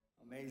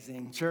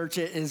Amazing. Church,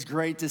 it is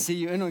great to see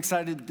you. I'm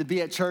excited to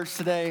be at church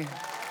today.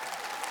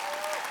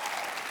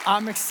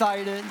 I'm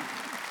excited,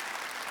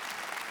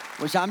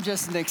 which I'm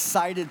just an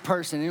excited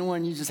person.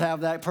 Anyone, you just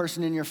have that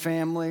person in your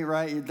family,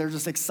 right? They're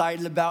just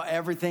excited about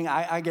everything.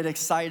 I get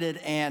excited.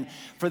 And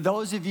for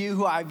those of you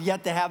who I've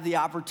yet to have the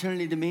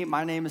opportunity to meet,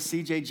 my name is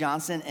CJ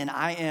Johnson, and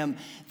I am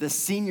the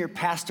senior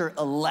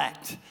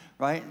pastor-elect,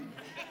 right?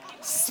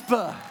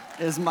 SPA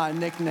is my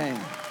nickname.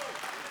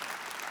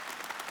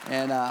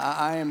 And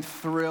I am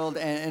thrilled,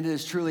 and it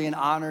is truly an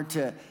honor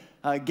to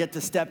get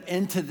to step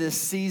into this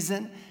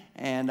season,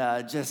 and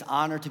just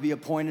honored to be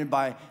appointed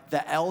by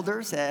the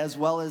elders as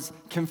well as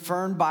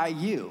confirmed by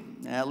you.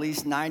 At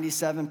least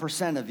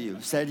 97% of you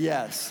said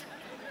yes.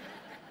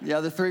 The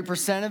other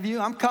 3% of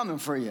you, I'm coming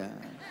for you.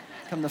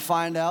 Come to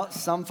find out,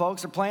 some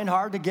folks are playing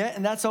hard to get,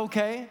 and that's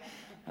okay.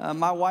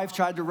 My wife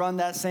tried to run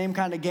that same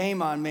kind of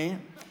game on me,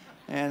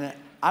 and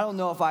I don't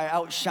know if I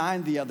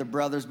outshined the other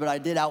brothers, but I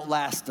did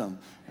outlast them.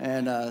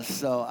 And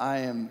so I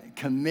am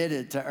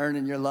committed to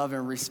earning your love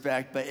and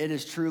respect. But it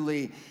is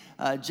truly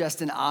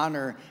just an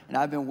honor, and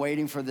I've been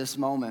waiting for this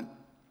moment.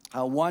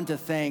 One, to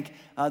thank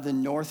the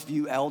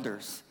Northview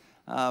elders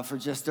for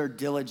just their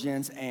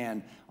diligence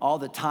and all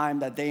the time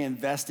that they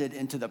invested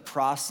into the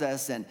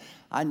process. And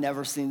I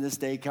never seen this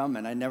day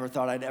coming. I never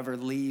thought I'd ever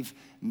leave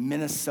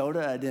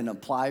Minnesota. I didn't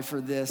apply for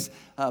this,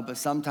 but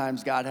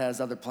sometimes God has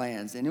other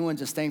plans. Anyone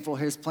just thankful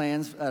his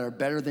plans are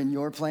better than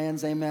your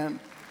plans? Amen.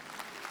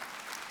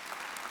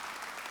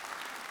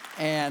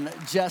 And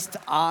just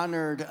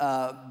honored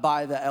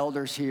by the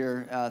elders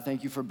here.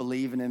 Thank you for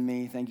believing in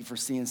me. Thank you for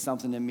seeing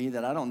something in me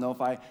that I don't know if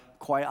I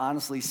quite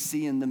honestly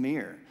see in the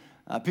mirror.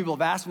 People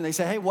have asked me, they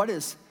say, hey, what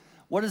does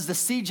the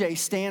CJ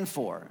stand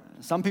for?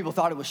 Some people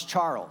thought it was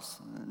Charles.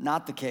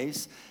 Not the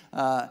case.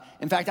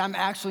 In fact, I'm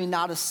actually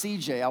not a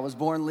CJ. I was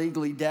born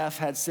legally deaf,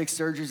 had 6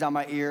 surgeries on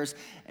my ears,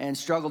 and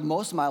struggled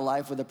most of my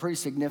life with a pretty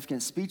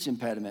significant speech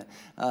impediment.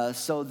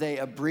 So they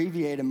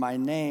abbreviated my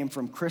name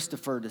from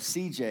Christopher to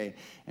CJ,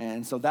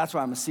 and so that's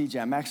why I'm a CJ.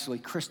 I'm actually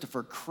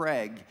Christopher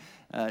Craig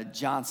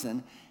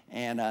Johnson,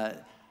 and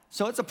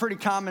so it's a pretty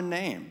common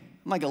name.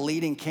 I'm like a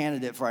leading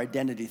candidate for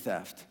identity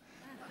theft.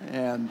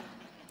 And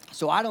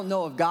so I don't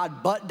know if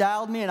God butt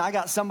dialed me and I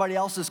got somebody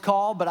else's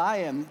call, but I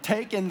am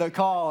taking the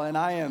call and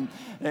I am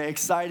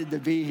excited to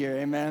be here,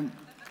 amen.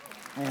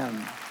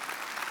 And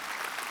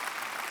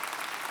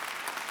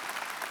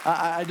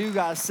I do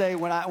gotta say,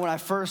 when I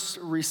first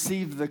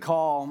received the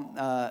call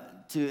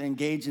to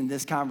engage in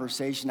this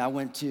conversation, I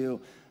went to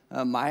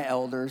my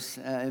elders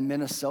in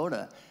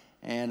Minnesota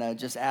and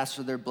just asked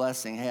for their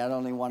blessing. Hey, I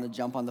don't even want to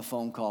jump on the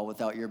phone call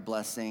without your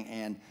blessing.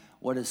 And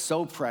what is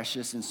so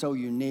precious and so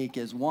unique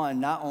is,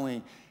 one, not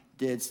only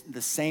did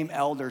the same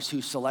elders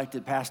who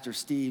selected Pastor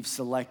Steve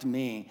select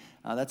me.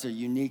 That's a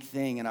unique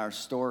thing in our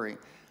story.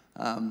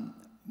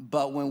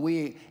 But when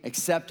we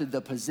accepted the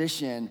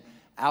position,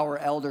 our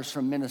elders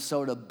from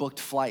Minnesota booked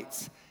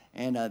flights,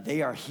 and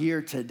they are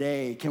here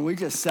today. Can we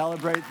just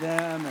celebrate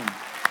them? And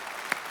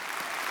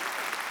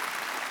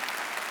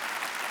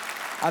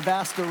I've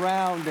asked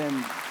around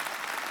and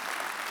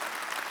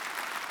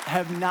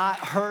have not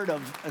heard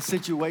of a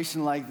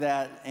situation like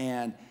that,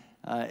 and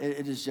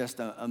it is just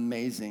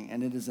amazing,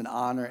 and it is an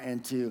honor,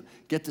 and to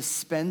get to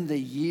spend the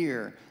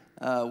year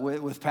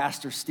with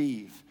Pastor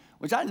Steve,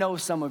 which I know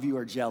some of you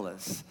are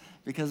jealous,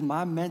 because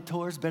my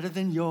mentor's better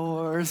than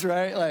yours,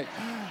 right? Like,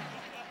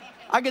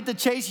 I get to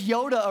chase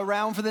Yoda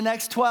around for the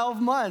next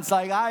 12 months.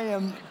 Like, I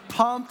am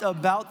pumped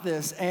about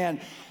this, and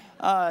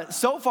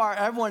so far,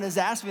 everyone has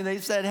asked me,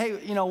 they've said, hey,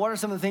 what are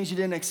some of the things you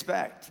didn't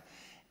expect?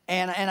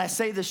 And I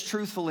say this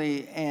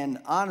truthfully and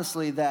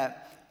honestly,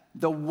 that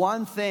the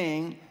one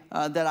thing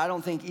that I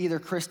don't think either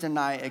Kristen and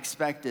I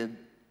expected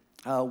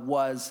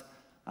was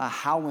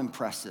how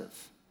impressive,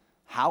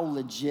 how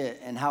legit,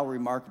 and how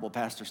remarkable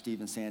Pastor Steve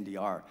and Sandy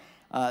are.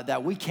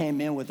 That we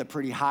came in with a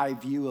pretty high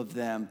view of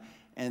them,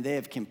 and they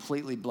have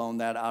completely blown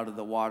that out of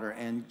the water.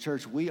 And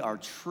church, we are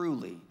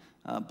truly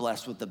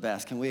blessed with the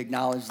best. Can we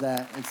acknowledge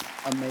that? It's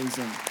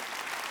amazing.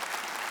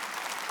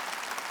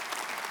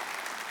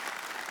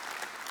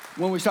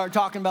 When we started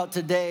talking about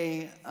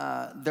today,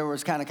 there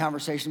was kind of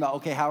conversation about,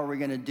 okay, how are we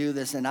going to do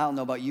this? And I don't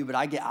know about you, but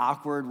I get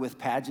awkward with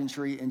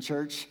pageantry in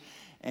church.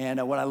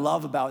 And what I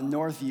love about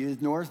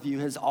Northview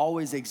has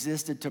always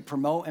existed to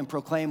promote and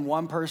proclaim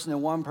one person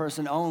and one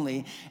person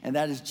only, and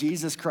that is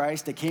Jesus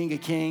Christ, the King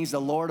of Kings,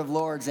 the Lord of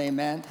Lords,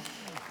 amen.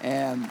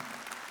 And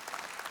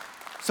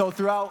so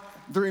throughout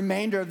the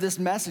remainder of this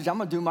message, I'm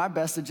going to do my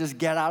best to just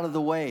get out of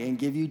the way and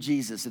give you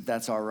Jesus, if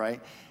that's all right.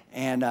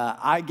 And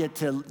I get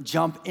to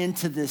jump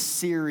into this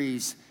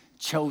series,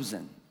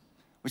 Chosen.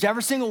 Which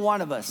every single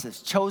one of us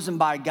is chosen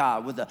by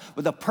God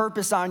with a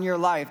purpose on your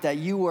life, that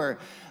you were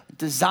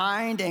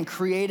designed and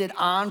created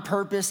on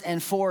purpose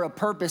and for a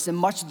purpose. And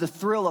much of the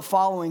thrill of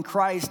following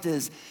Christ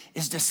is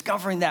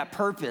discovering that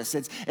purpose.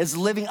 It's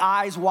living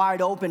eyes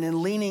wide open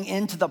and leaning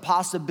into the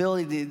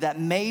possibility that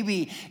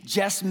maybe,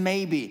 just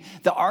maybe,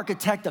 the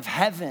architect of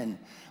heaven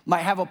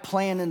might have a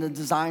plan and a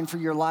design for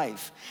your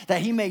life,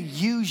 that he may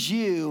use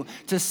you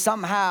to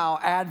somehow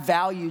add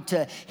value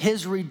to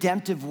his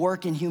redemptive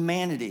work in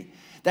humanity,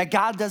 that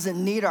God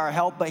doesn't need our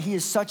help, but he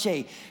is such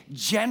a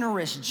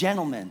generous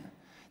gentleman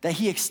that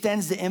he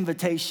extends the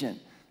invitation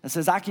and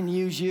says, I can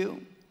use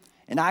you,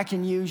 and I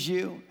can use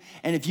you.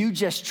 And if you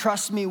just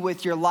trust me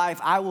with your life,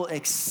 I will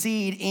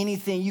exceed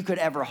anything you could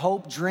ever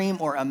hope, dream,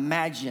 or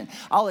imagine.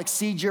 I'll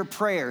exceed your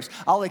prayers.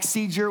 I'll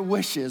exceed your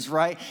wishes,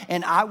 right?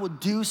 And I will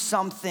do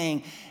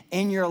something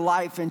in your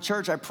life. And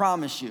church, I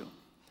promise you,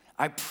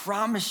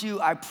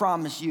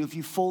 if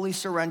you fully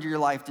surrender your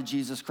life to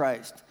Jesus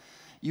Christ,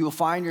 you will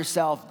find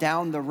yourself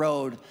down the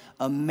road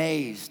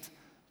amazed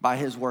by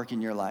his work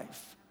in your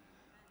life.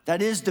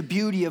 That is the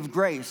beauty of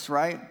grace,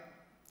 right?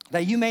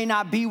 That you may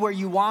not be where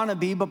you want to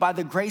be, but by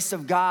the grace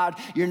of God,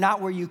 you're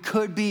not where you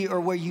could be or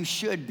where you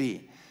should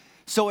be.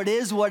 So it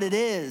is what it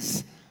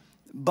is,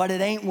 but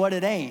it ain't what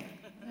it ain't.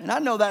 And I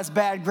know that's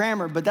bad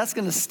grammar, but that's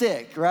going to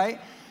stick, right?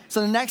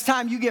 So the next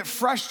time you get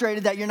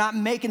frustrated that you're not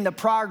making the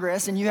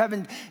progress and you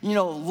haven't,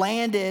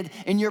 landed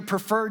in your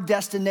preferred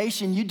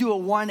destination, you do a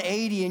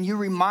 180 and you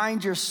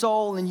remind your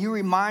soul and you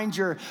remind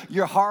your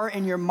heart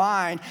and your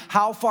mind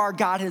how far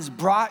God has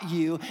brought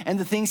you and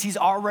the things he's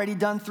already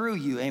done through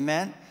you,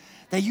 amen?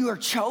 That you are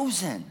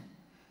chosen,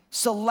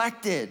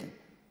 selected,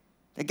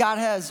 that God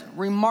has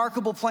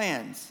remarkable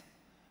plans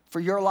for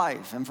your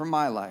life and for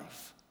my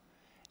life.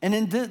 And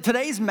in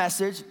today's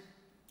message,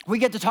 we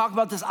get to talk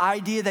about this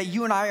idea that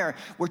you and I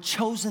we're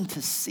chosen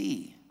to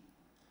see.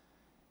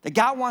 That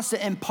God wants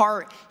to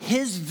impart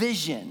his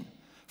vision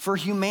for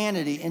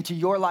humanity into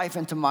your life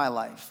and to my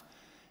life.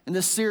 In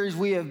this series,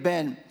 we have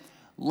been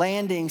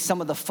landing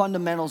some of the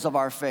fundamentals of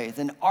our faith.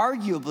 And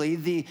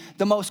arguably,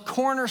 the most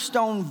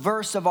cornerstone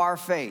verse of our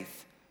faith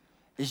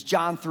is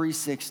John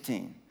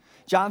 3:16.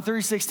 John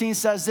 3:16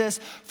 says this,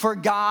 for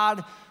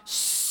God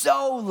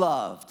so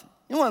loved.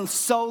 Anyone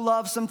so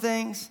love some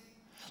things?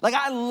 Like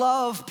I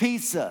love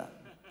pizza,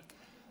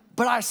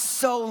 but I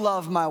so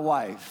love my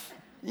wife.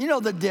 You know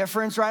the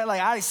difference, right?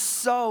 Like I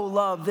so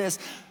love this.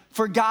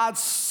 For God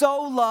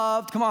so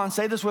loved, come on,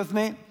 say this with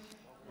me,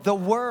 the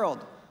world,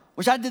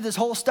 which I did this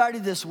whole study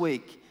this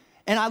week.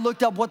 And I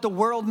looked up what the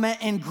world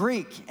meant in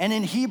Greek and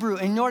in Hebrew.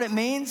 And you know what it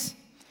means?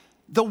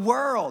 The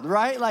world,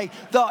 right? Like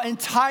the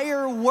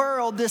entire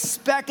world, this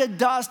speck of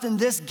dust in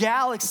this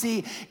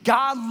galaxy,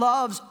 God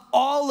loves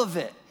all of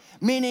it,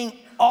 meaning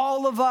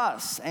all of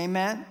us,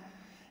 amen?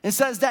 It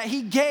says that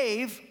he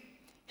gave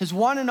his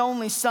one and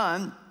only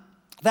son,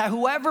 that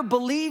whoever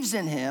believes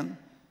in him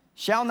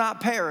shall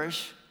not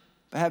perish,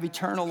 but have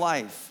eternal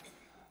life.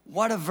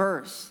 What a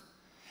verse.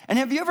 And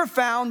have you ever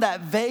found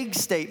that vague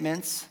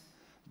statements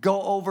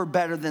go over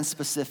better than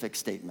specific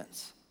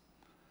statements?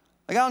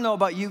 Like I don't know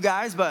about you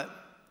guys, but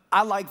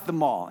I like the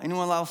mall.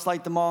 Anyone else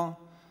like the mall?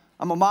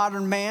 I'm a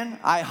modern man.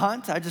 I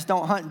hunt. I just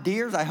don't hunt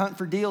deers. I hunt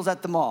for deals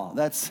at the mall.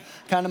 That's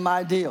kind of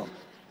my deal.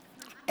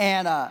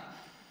 And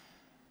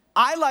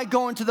I like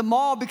going to the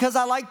mall because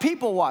I like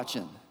people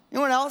watching.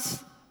 Anyone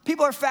else?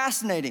 People are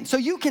fascinating. So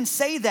you can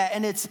say that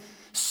and it's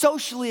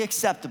socially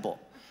acceptable.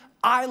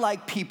 I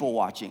like people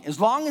watching. As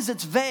long as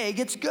it's vague,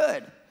 it's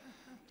good.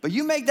 But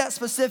you make that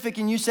specific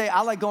and you say,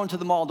 I like going to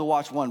the mall to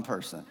watch one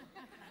person.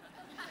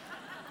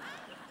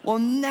 Well,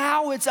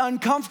 now it's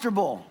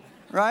uncomfortable,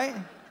 right?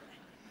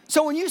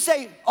 So when you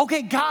say,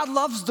 okay, God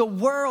loves the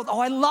world. Oh,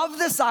 I love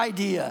this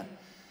idea.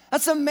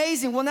 That's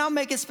amazing. Well, now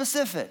make it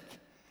specific.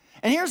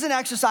 And here's an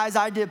exercise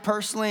I did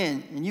personally,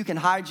 and you can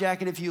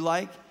hijack it if you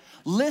like.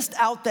 List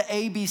out the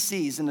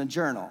ABCs in a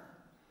journal.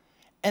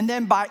 And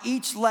then by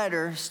each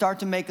letter, start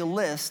to make a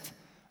list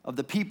of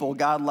the people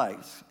God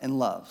likes and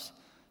loves.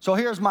 So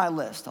here's my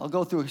list. I'll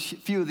go through a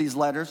few of these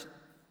letters.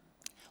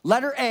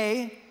 Letter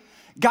A,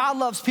 God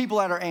loves people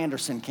at our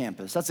Anderson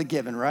campus. That's a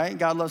given, right?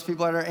 God loves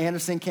people at our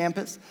Anderson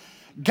campus.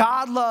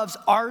 God loves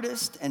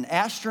artists and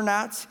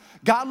astronauts.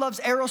 God loves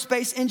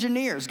aerospace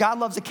engineers. God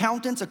loves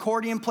accountants,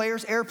 accordion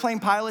players, airplane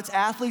pilots,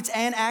 athletes,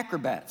 and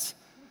acrobats.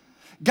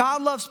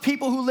 God loves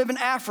people who live in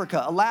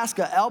Africa,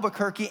 Alaska,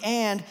 Albuquerque,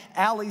 and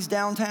alleys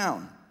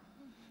downtown.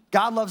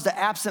 God loves the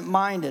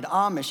absent-minded,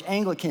 Amish,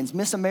 Anglicans,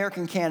 Miss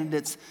American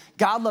candidates.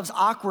 God loves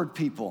awkward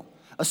people,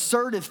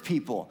 assertive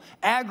people,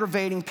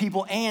 aggravating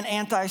people, and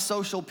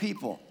antisocial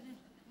people.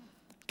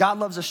 God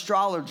loves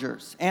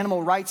astrologers,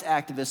 animal rights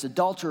activists,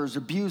 adulterers,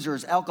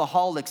 abusers,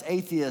 alcoholics,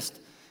 atheists,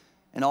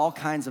 and all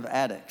kinds of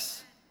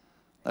addicts.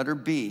 Letter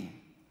B,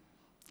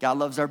 God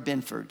loves our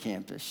Binford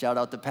campus. Shout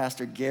out to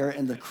Pastor Garrett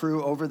and the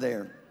crew over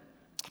there.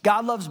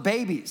 God loves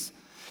babies.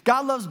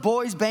 God loves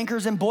boys,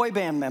 bankers, and boy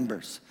band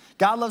members.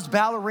 God loves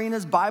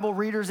ballerinas, Bible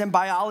readers, and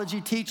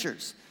biology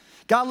teachers.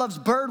 God loves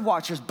bird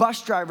watchers,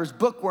 bus drivers,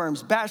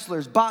 bookworms,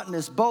 bachelors,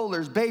 botanists,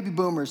 bowlers, baby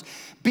boomers,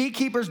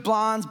 beekeepers,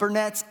 blondes,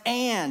 brunettes,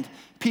 and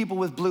people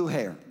with blue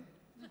hair.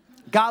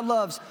 God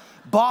loves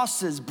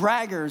bosses,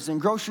 braggers,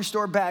 and grocery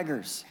store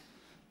baggers.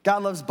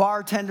 God loves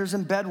bartenders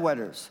and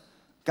bedwetters.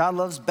 God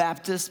loves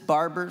Baptists,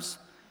 barbers,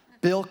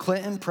 Bill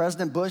Clinton,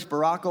 President Bush,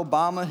 Barack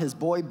Obama, his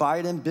boy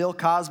Biden, Bill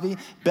Cosby,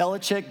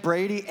 Belichick,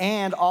 Brady,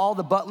 and all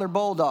the Butler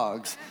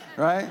Bulldogs,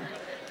 right?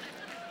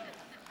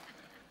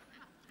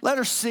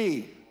 Letter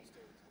C,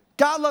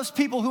 God loves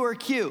people who are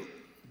cute.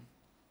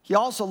 He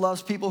also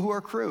loves people who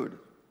are crude.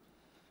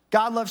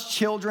 God loves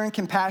children,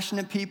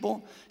 compassionate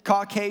people,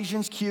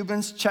 Caucasians,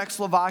 Cubans,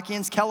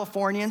 Czechoslovakians,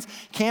 Californians,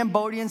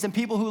 Cambodians, and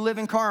people who live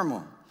in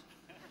Carmel.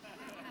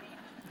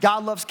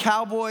 God loves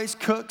cowboys,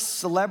 cooks,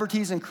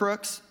 celebrities, and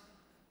crooks.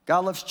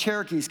 God loves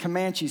Cherokees,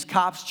 Comanches,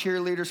 cops,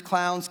 cheerleaders,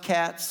 clowns,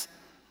 cats.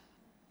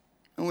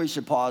 And we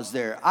should pause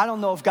there. I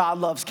don't know if God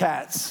loves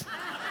cats.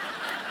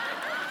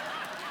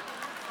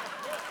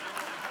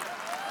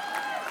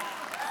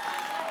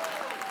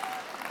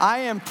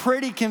 I am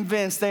pretty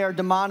convinced they are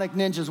demonic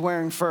ninjas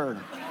wearing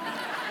fur.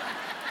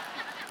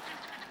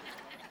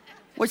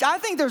 Which I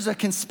think there's a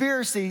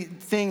conspiracy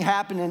thing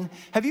happening.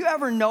 Have you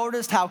ever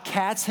noticed how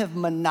cats have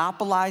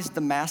monopolized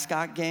the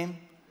mascot game?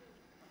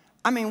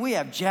 I mean, we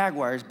have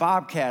jaguars,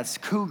 bobcats,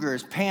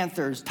 cougars,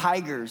 panthers,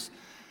 tigers.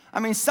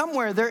 I mean,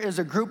 somewhere there is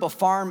a group of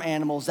farm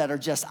animals that are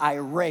just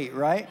irate,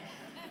 right?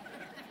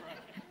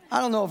 I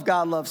don't know if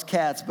God loves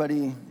cats, but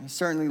he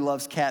certainly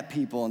loves cat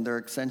people and their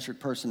eccentric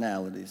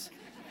personalities.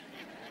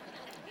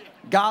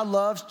 God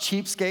loves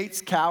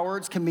cheapskates,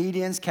 cowards,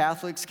 comedians,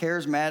 Catholics,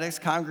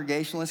 charismatics,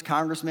 Congregationalists,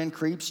 congressmen,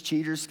 creeps,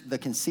 cheaters, the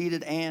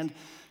conceited, and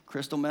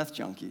crystal meth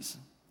junkies.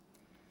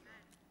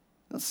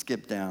 Let's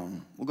skip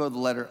down. We'll go to the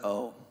letter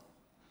O.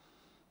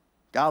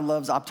 God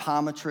loves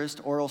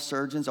optometrists, oral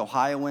surgeons,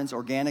 Ohioans,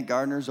 organic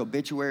gardeners,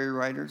 obituary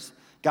writers.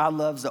 God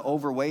loves the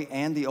overweight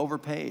and the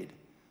overpaid.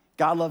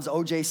 God loves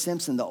O.J.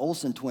 Simpson, the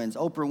Olsen twins,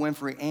 Oprah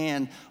Winfrey,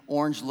 and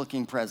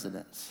orange-looking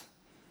presidents.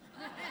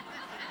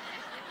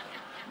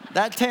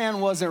 That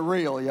tan wasn't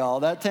real, y'all.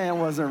 That tan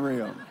wasn't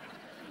real.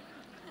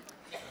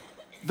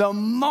 The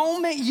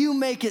moment you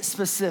make it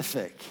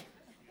specific,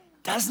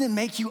 doesn't it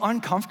make you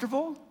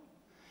uncomfortable?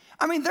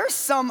 I mean, there's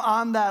some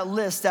on that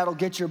list that'll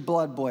get your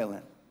blood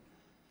boiling.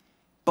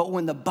 But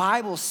when the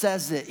Bible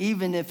says it,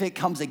 even if it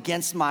comes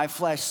against my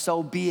flesh,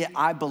 so be it.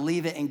 I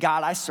believe it. And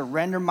God, I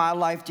surrender my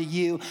life to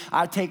you.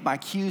 I take my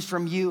cues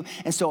from you.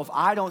 And so if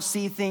I don't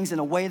see things in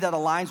a way that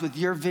aligns with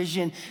your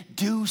vision,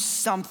 do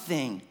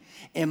something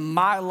in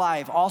my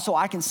life. Also,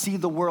 I can see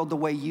the world the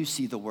way you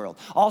see the world.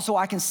 Also,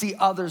 I can see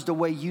others the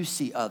way you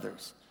see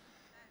others.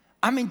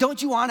 I mean, don't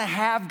you want to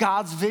have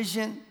God's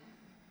vision?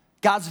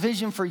 God's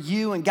vision for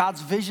you and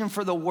God's vision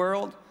for the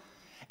world?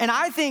 And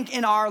I think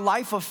in our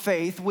life of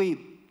faith,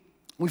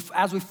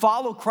 as we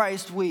follow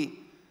Christ, we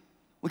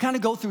kind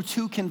of go through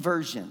two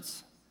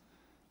conversions.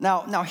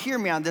 Now hear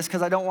me on this,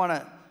 because I don't want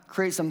to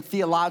create some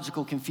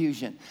theological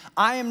confusion.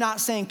 I am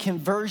not saying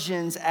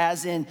conversions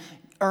as in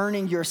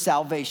earning your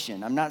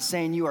salvation. I'm not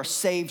saying you are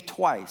saved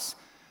twice.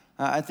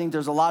 I think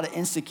there's a lot of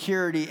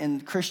insecurity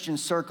in Christian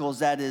circles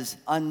that is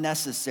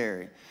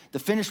unnecessary. The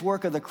finished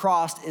work of the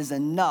cross is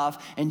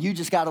enough, and you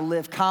just got to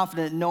live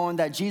confident knowing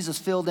that Jesus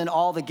filled in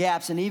all the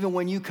gaps, and even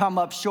when you come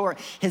up short,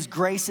 his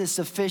grace is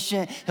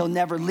sufficient. He'll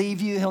never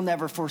leave you. He'll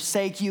never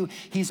forsake you.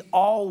 He's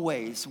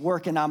always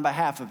working on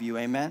behalf of you,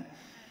 amen?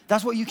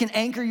 That's what you can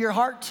anchor your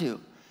heart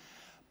to.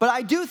 But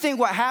I do think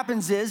what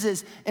happens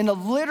is in a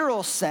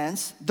literal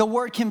sense, the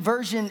word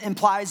conversion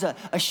implies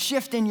a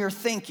shift in your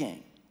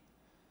thinking,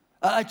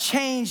 a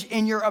change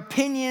in your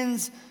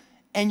opinions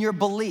and your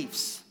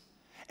beliefs.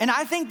 And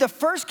I think the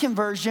first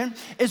conversion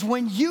is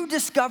when you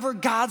discover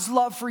God's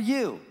love for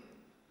you.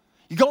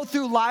 You go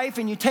through life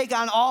and you take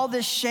on all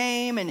this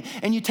shame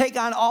and you take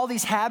on all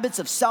these habits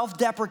of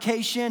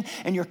self-deprecation,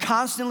 and you're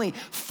constantly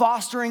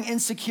fostering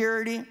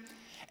insecurity.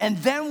 And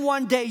then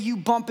one day you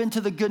bump into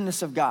the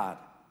goodness of God.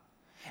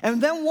 And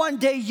then one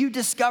day you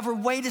discover,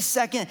 wait a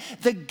second,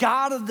 the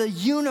God of the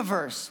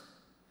universe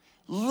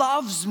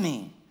loves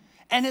me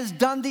and has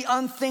done the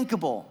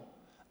unthinkable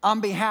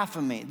on behalf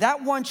of me.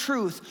 That one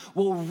truth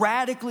will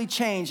radically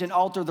change and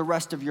alter the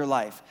rest of your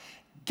life.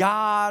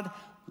 God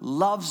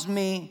loves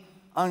me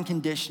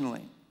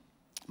unconditionally.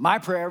 My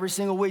prayer every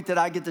single week that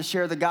I get to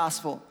share the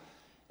gospel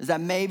is that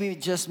maybe,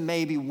 just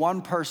maybe,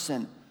 one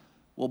person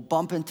will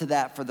bump into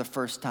that for the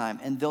first time,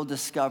 and they'll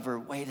discover,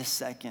 wait a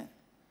second,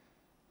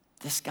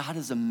 this God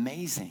is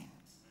amazing,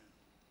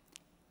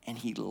 and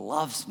he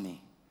loves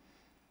me.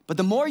 But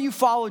the more you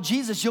follow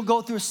Jesus, you'll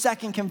go through a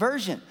second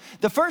conversion.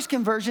 The first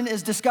conversion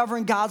is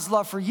discovering God's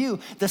love for you.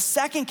 The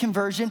second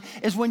conversion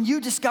is when you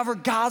discover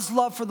God's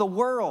love for the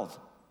world.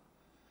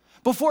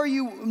 Before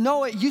you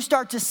know it, you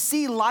start to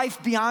see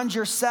life beyond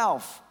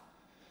yourself.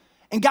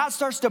 And God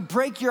starts to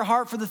break your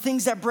heart for the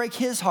things that break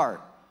his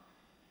heart.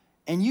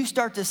 And you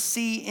start to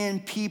see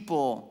in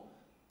people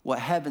what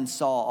heaven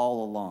saw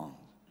all along.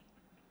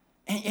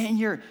 And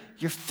you're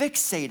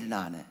fixated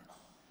on it.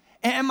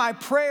 And my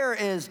prayer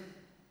is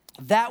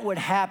that would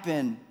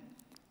happen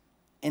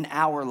in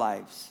our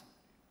lives.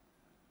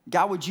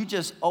 God, would you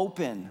just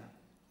open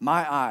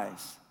my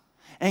eyes?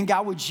 And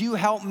God, would you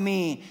help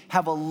me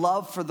have a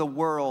love for the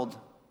world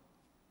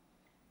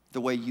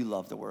the way you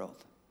love the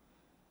world?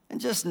 And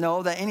just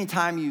know that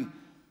anytime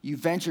you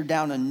venture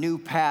down a new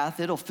path,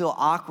 it'll feel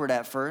awkward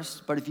at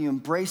first, but if you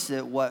embrace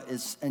it, what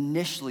is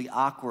initially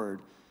awkward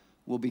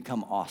will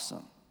become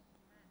awesome.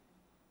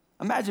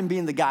 Imagine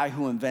being the guy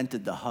who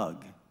invented the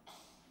hug.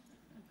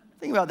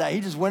 Think about that. He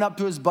just went up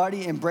to his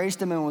buddy,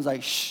 embraced him, and was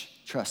like, shh,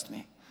 trust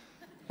me.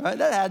 Right?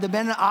 That had to have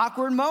been an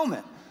awkward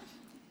moment.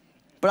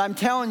 But I'm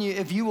telling you,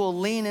 if you will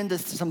lean into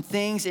some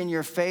things in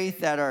your faith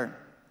that are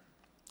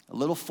a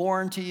little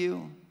foreign to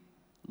you,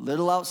 a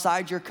little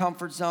outside your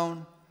comfort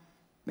zone,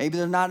 maybe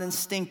they're not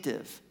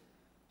instinctive,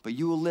 but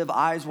you will live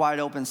eyes wide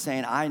open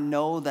saying, I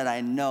know that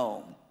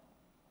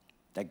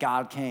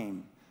God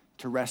came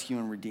to rescue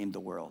and redeem the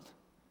world.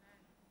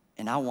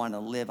 And I want to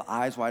live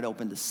eyes wide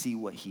open to see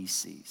what he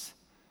sees.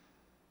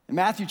 In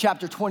Matthew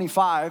chapter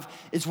 25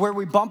 is where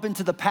we bump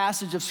into the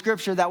passage of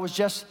scripture that was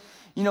just,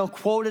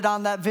 quoted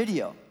on that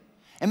video.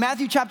 And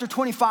Matthew chapter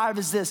 25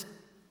 is this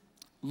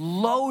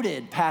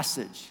loaded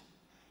passage.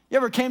 You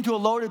ever came to a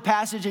loaded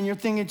passage and you're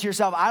thinking to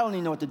yourself, I don't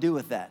even know what to do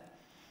with that.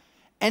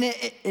 And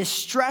it is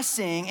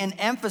stressing and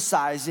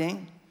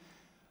emphasizing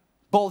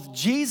both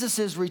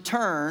Jesus'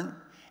 return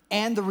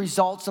and the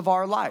results of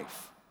our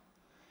life.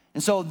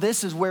 And so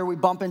this is where we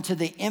bump into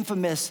the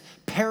infamous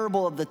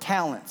parable of the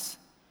talents,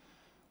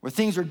 where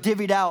things are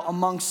divvied out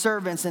among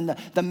servants and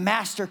the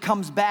master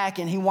comes back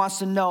and he wants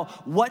to know,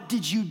 what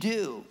did you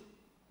do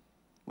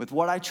with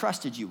what I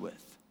trusted you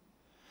with?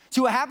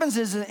 See, what happens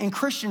is in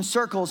Christian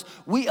circles,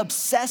 we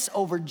obsess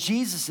over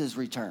Jesus'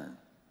 return.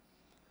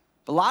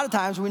 But a lot of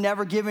times we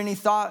never give any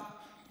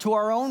thought to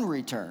our own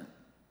return.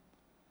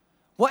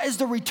 What is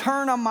the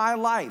return on my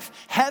life?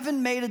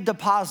 Heaven made a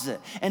deposit,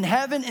 and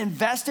heaven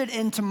invested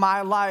into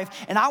my life,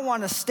 and I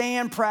want to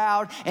stand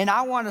proud, and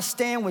I want to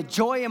stand with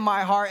joy in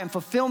my heart and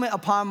fulfillment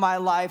upon my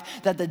life,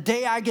 that the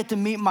day I get to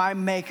meet my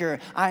Maker,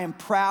 I am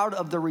proud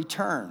of the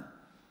return.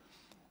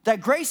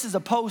 That grace is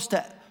opposed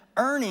to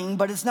earning,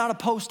 but it's not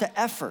opposed to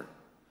effort.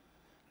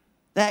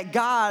 That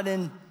God,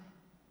 in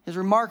his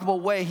remarkable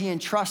way, he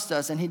entrusts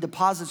us and he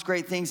deposits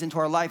great things into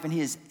our life, and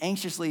he is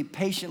anxiously,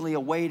 patiently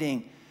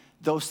awaiting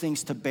those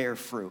things to bear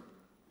fruit.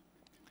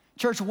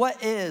 Church,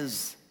 what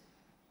is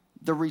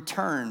the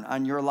return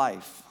on your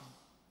life?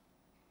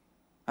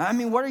 I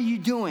mean, what are you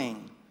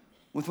doing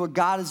with what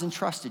God has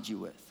entrusted you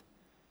with?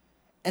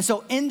 And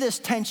so in this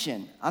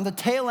tension, on the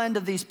tail end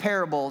of these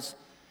parables,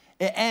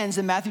 it ends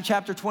in Matthew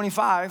chapter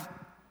 25.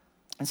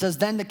 It says,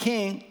 then the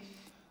king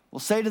will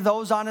say to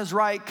those on his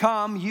right,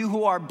 come, you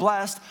who are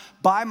blessed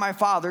by my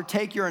Father,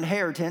 take your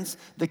inheritance,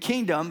 the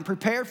kingdom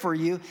prepared for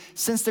you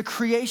since the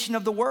creation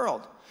of the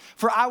world.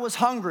 For I was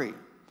hungry,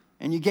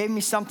 and you gave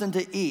me something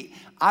to eat.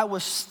 I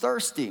was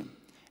thirsty,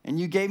 and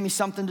you gave me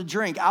something to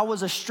drink. I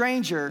was a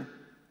stranger,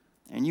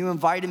 and you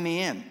invited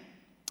me in.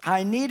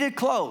 I needed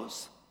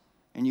clothes,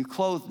 and you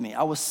clothed me.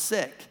 I was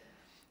sick,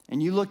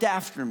 and you looked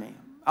after me.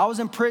 I was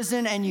in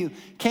prison, and you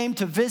came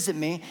to visit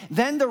me.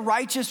 Then the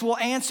righteous will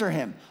answer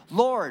him,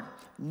 Lord,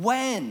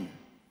 when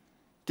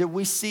did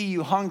we see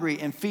you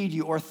hungry and feed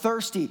you, or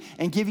thirsty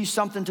and give you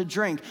something to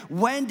drink?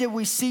 When did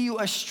we see you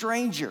a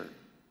stranger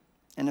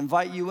and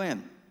invite you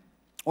in,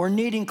 or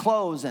needing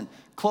clothes and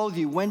clothe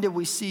you? When did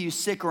we see you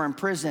sick or in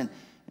prison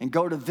and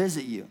go to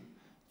visit you?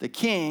 The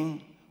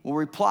king will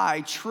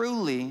reply,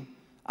 truly,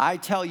 I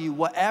tell you,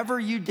 whatever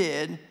you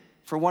did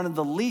for one of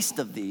the least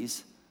of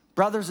these,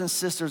 brothers and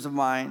sisters of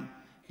mine,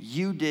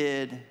 you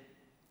did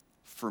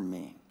for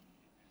me.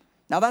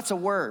 Now that's a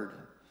word.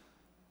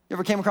 You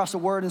ever came across a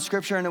word in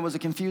scripture and it was a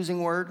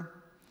confusing word?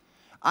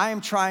 I am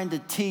trying to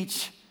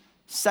teach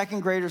second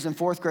graders and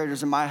fourth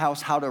graders in my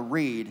house how to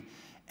read,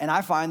 and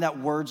I find that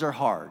words are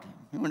hard.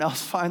 Anyone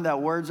else find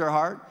that words are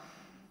hard?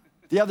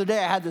 The other day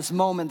I had this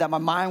moment that my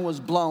mind was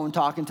blown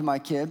talking to my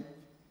kid.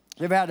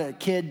 You ever had a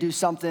kid do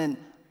something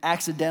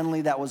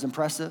accidentally that was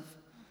impressive?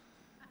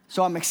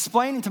 So I'm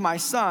explaining to my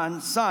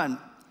son,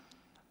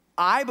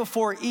 I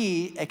before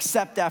E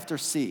except after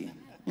C.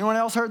 Anyone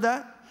else heard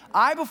that?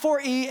 I before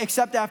E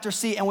except after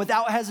C, and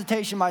without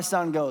hesitation my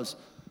son goes,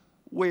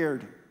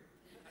 weird.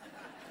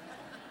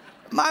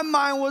 My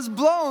mind was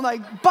blown,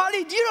 like, buddy,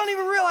 you don't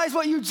even realize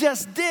what you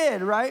just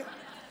did, right?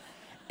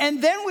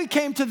 And then we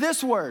came to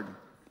this word,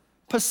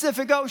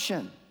 Pacific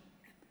Ocean.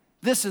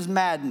 This is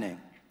maddening.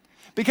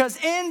 Because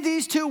in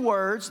these two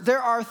words,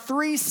 there are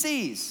three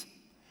C's.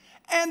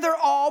 And they're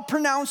all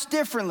pronounced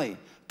differently.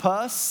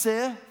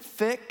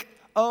 Pacific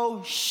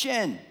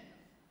Ocean.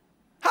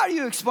 How do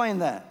you explain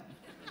that?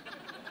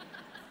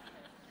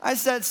 I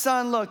said,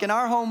 son, look, in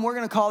our home, we're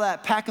going to call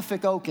that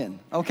Pacific Oaken,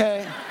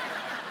 okay?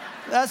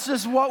 That's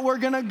just what we're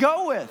going to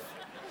go with.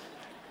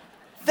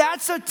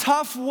 That's a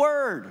tough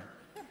word.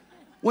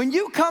 When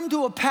you come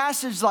to a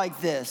passage like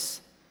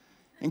this,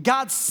 and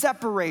God's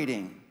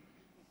separating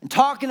and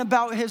talking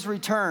about his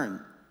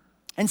return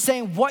and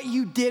saying what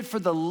you did for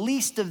the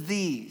least of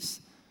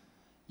these,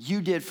 you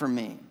did for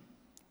me.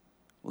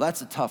 Well,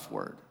 that's a tough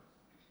word.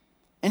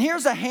 And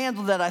here's a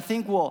handle that I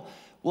think will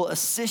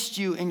assist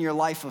you in your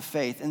life of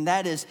faith, and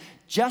that is,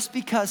 just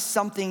because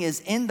something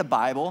is in the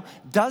Bible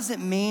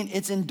doesn't mean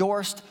it's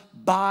endorsed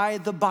by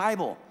the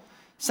Bible.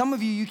 Some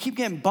of you keep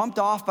getting bumped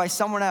off by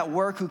someone at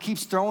work who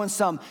keeps throwing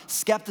some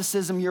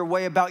skepticism your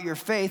way about your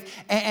faith,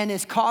 and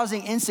is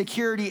causing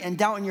insecurity and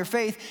doubt in your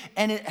faith,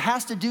 and it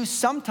has to do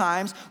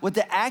sometimes with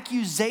the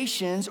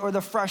accusations or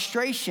the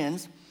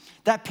frustrations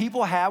that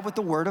people have with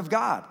the Word of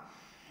God.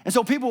 And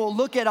so people will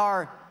look at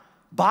our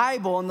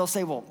Bible and they'll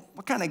say, well,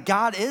 what kind of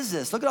God is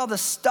this? Look at all the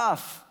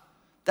stuff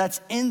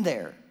that's in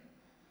there.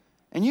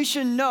 And you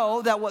should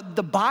know that what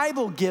the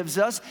Bible gives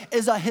us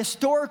is a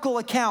historical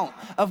account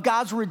of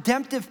God's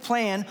redemptive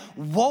plan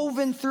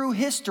woven through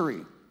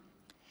history,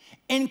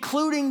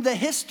 including the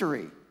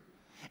history,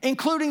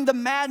 including the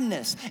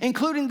madness,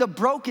 including the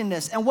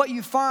brokenness. And what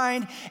you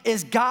find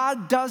is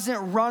God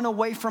doesn't run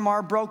away from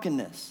our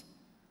brokenness.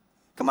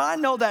 Come on, I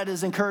know that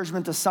is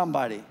encouragement to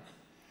somebody.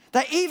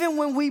 That even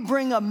when we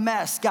bring a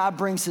mess, God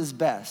brings his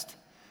best.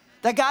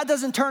 That God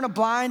doesn't turn a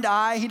blind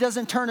eye, he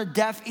doesn't turn a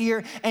deaf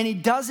ear, and he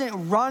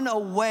doesn't run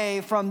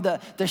away from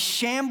the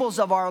shambles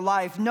of our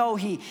life. No,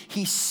 he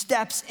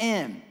steps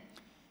in.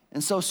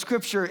 And so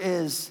Scripture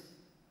is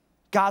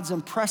God's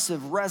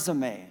impressive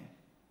resume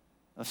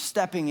of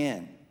stepping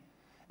in.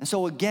 And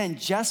so again,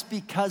 just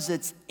because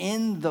it's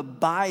in the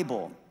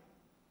Bible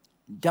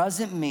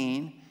doesn't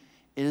mean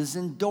it is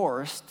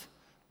endorsed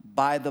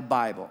by the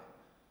Bible.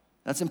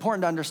 That's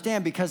important to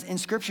understand because in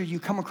Scripture you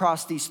come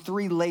across these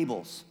 3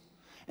 labels.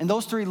 And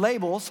those 3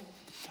 labels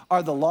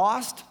are the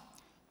lost,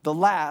 the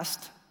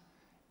last,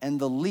 and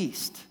the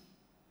least.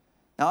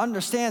 Now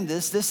understand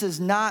this. This is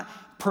not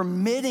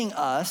permitting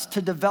us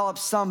to develop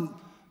some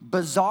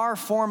bizarre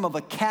form of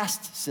a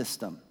caste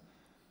system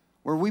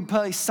where we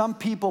place some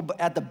people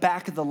at the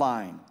back of the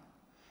line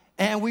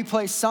and we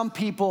place some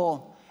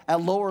people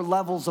at lower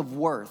levels of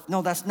worth.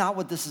 No, that's not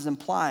what this is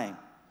implying.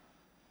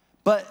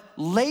 But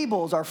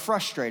labels are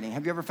frustrating.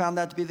 Have you ever found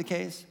that to be the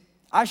case?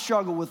 I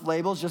struggle with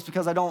labels just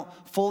because I don't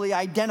fully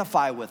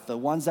identify with the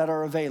ones that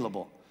are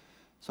available.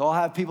 So I'll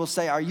have people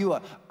say, are you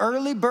an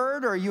early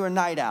bird or are you a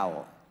night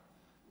owl?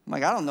 I'm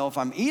like, I don't know if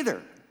I'm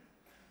either.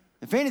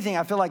 If anything,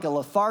 I feel like a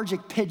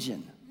lethargic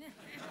pigeon.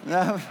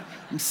 I'm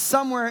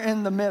somewhere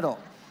in the middle.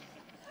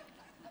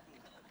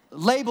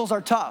 Labels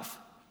are tough.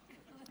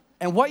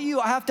 And what you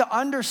have to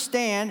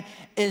understand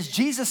is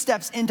Jesus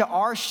steps into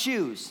our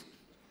shoes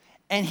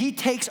and he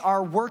takes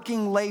our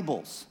working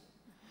labels.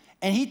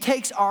 And he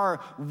takes our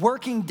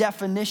working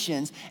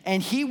definitions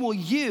and he will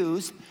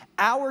use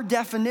our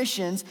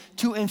definitions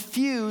to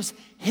infuse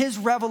his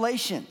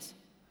revelations.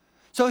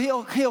 So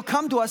he'll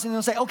come to us and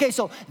he'll say, okay,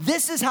 so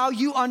this is how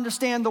you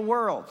understand the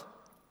world.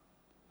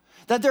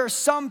 That there are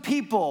some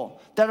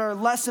people that are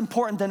less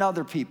important than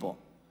other people.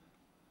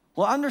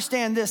 Well,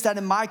 understand this, that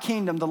in my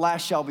kingdom, the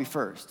last shall be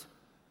first.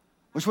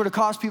 Which would have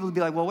caused people to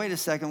be like, well, wait a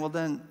second. Well,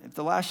 then if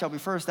the last shall be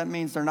first, that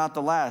means they're not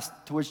the last.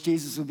 To which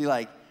Jesus would be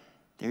like,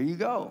 there you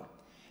go.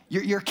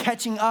 You're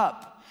catching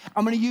up.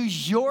 I'm going to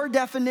use your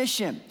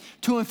definition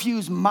to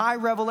infuse my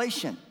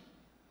revelation.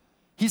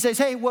 He says,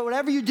 hey,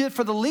 whatever you did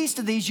for the least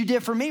of these, you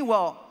did for me.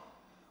 Well,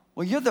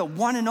 you're the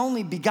one and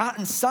only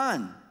begotten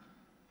Son.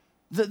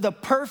 The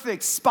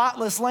perfect,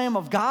 spotless Lamb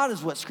of God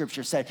is what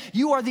Scripture said.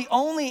 You are the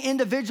only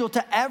individual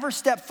to ever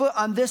step foot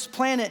on this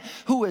planet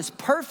who is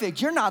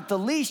perfect. You're not the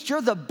least,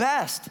 you're the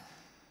best.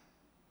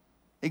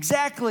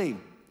 Exactly.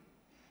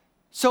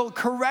 So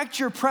correct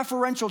your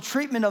preferential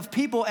treatment of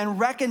people and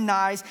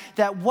recognize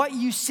that what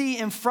you see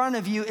in front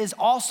of you is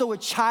also a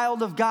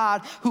child of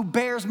God who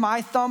bears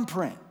my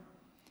thumbprint.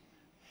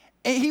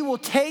 And he will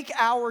take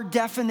our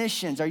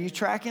definitions, are you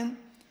tracking?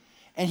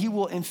 And he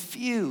will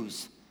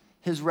infuse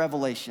his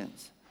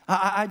revelations.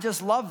 I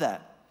just love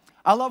that.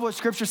 I love what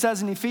Scripture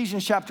says in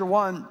Ephesians chapter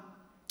 1,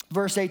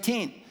 verse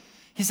 18.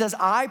 He says,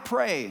 I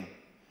pray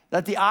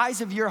that the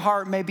eyes of your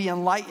heart may be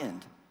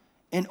enlightened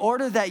in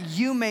order that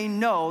you may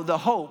know the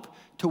hope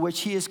to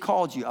which he has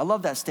called you. I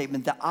love that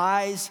statement, the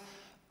eyes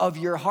of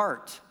your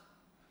heart.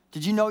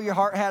 Did you know your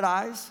heart had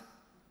eyes?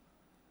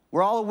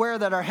 We're all aware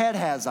that our head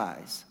has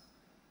eyes.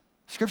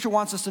 Scripture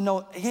wants us to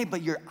know, hey,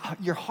 but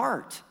your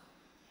heart,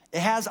 it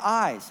has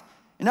eyes.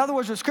 In other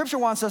words, what Scripture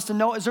wants us to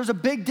know is there's a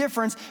big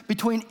difference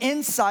between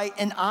insight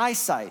and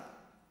eyesight.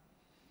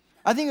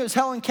 I think it was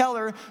Helen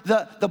Keller,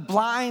 the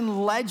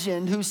blind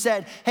legend, who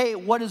said, hey,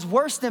 what is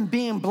worse than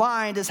being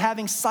blind is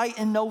having sight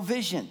and no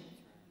vision.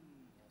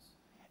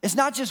 It's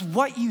not just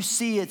what you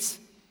see,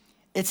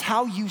 it's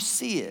how you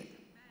see it.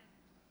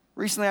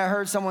 Recently, I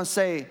heard someone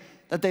say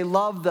that they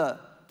love the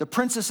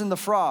Princess and the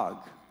Frog.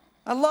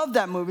 I love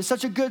that movie. It's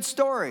such a good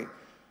story.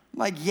 I'm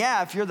like,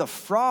 yeah, if you're the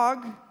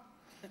frog.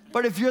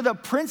 But if you're the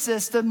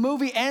princess, the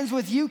movie ends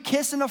with you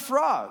kissing a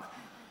frog.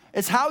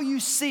 It's how you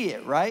see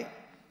it, right?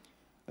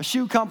 A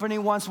shoe company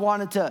once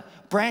wanted to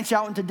branch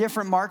out into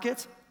different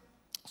markets.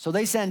 So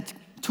they sent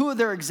 2 of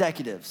their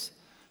executives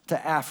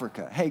to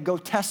Africa. Hey, go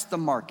test the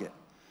market.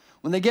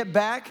 When they get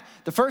back,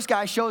 the first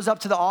guy shows up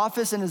to the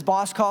office and his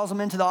boss calls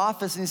him into the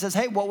office and he says,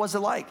 hey, what was it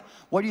like?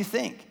 What do you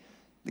think?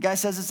 The guy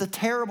says, it's a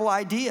terrible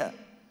idea.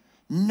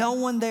 No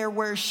one there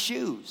wears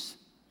shoes.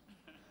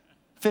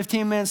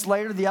 15 minutes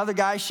later, the other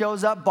guy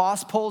shows up,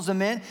 boss pulls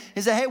him in.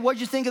 He said, hey, what'd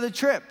you think of the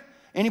trip?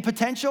 Any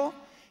potential?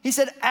 He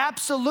said,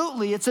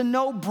 absolutely, it's a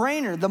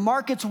no-brainer. The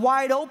market's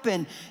wide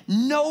open.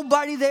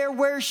 Nobody there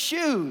wears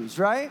shoes,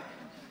 right?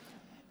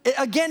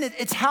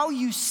 It's how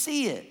you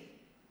see it.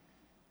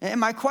 And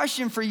my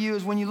question for you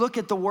is, when you look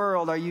at the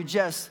world, are you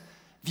just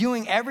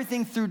viewing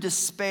everything through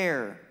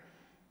despair,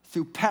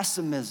 through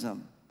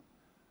pessimism,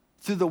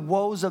 through the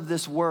woes of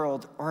this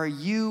world, or are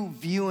you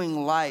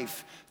viewing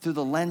life through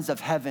the lens of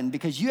heaven?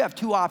 Because you have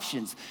two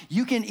options.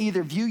 You can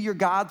either view your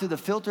God through the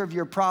filter of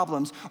your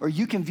problems, or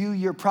you can view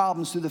your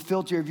problems through the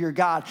filter of your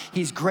God.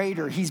 He's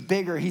greater, he's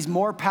bigger, he's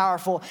more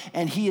powerful,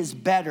 and he is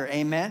better,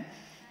 amen?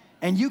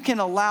 And you can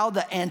allow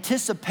the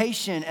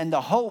anticipation and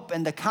the hope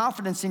and the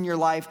confidence in your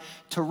life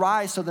to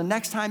rise, so the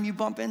next time you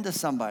bump into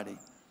somebody,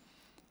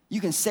 you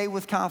can say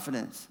with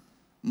confidence,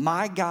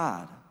 my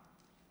God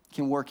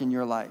can work in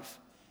your life.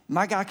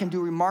 My God can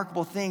do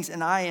remarkable things,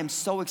 and I am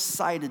so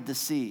excited to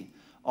see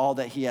all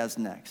that he has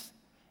next.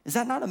 Is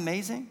that not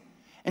amazing?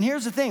 And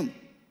here's the thing.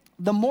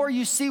 The more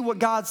you see what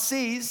God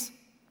sees,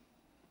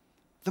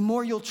 the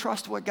more you'll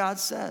trust what God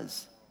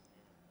says.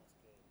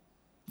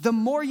 The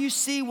more you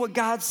see what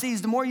God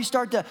sees, the more you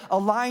start to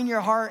align your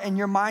heart and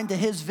your mind to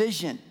his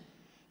vision,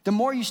 the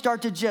more you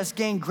start to just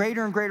gain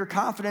greater and greater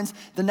confidence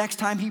the next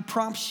time he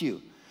prompts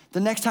you,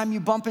 the next time you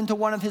bump into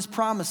one of his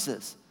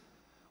promises.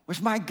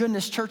 Which, my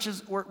goodness,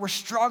 churches, we're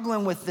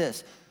struggling with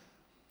this.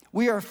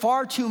 We are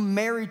far too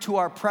married to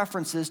our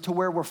preferences to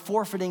where we're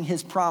forfeiting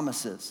his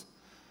promises.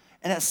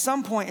 And at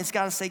some point, it's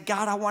got to say,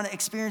 God, I want to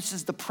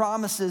experience the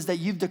promises that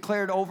you've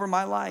declared over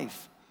my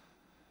life.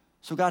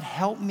 So God,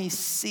 help me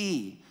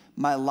see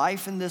my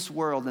life in this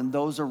world and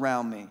those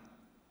around me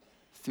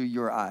through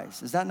your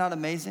eyes. Is that not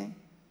amazing?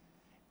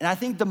 And I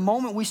think the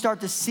moment we start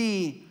to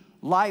see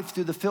life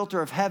through the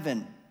filter of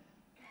heaven,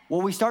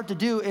 what we start to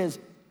do is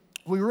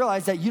we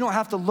realize that you don't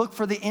have to look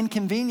for the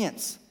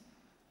inconvenience.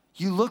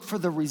 You look for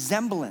the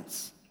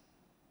resemblance.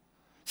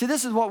 See,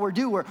 this is what we're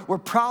doing. We're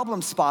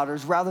problem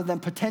spotters rather than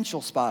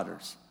potential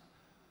spotters.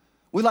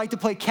 We like to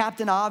play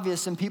Captain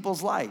Obvious in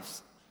people's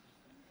lives.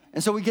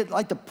 And so we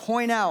like to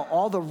point out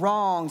all the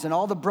wrongs and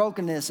all the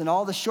brokenness and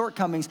all the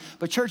shortcomings.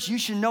 But church, you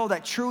should know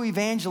that true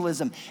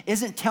evangelism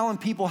isn't telling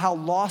people how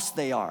lost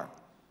they are.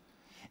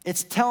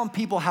 It's telling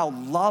people how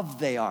loved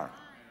they are.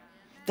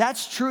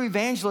 That's true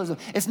evangelism.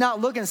 It's not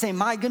looking and saying,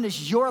 my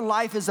goodness, your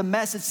life is a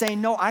mess. It's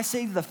saying, no, I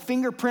see the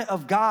fingerprint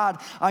of God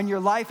on your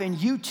life,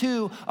 and you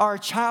too are a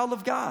child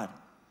of God.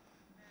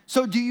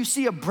 So do you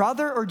see a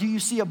brother or do you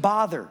see a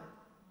bother?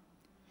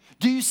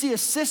 Do you see a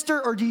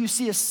sister or do you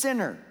see a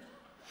sinner?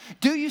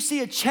 Do you see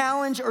a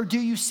challenge or do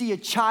you see a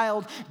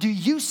child? Do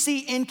you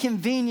see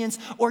inconvenience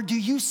or do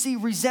you see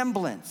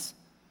resemblance?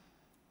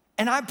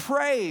 And I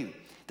pray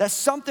that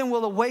something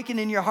will awaken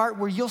in your heart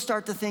where you'll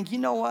start to think, you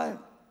know what?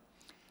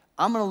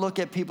 I'm going to look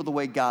at people the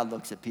way God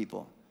looks at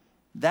people.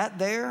 That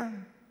there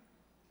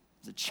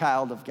is a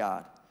child of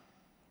God.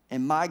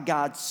 And my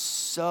God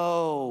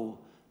so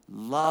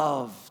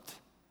loved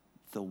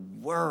the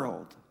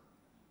world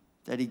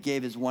that he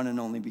gave his one and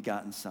only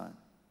begotten son.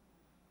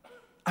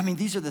 I mean,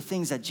 these are the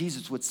things that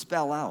Jesus would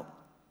spell out.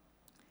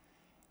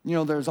 You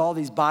know, there's all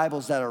these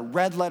Bibles that are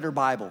red letter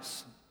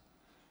Bibles.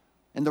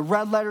 And the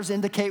red letters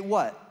indicate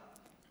what?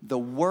 The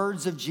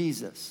words of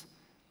Jesus.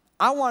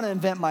 I want to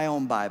invent my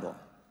own Bible.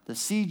 The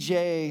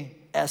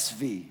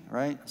CJSV,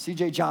 right?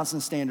 C.J.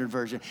 Johnson Standard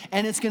Version.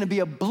 And it's going to be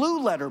a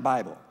blue letter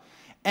Bible.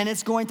 And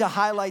it's going to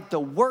highlight the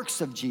works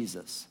of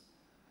Jesus.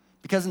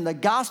 Because in the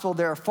gospel,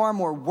 there are far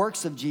more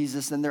works of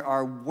Jesus than there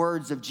are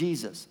words of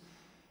Jesus.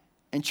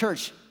 And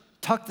church,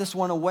 tuck this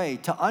one away.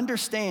 To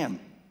understand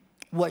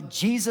what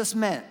Jesus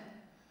meant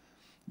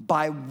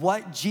by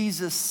what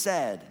Jesus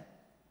said,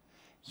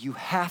 you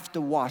have to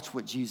watch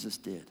what Jesus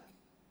did.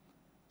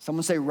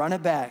 Someone say, run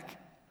it back.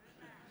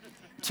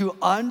 To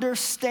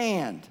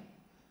understand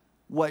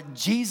what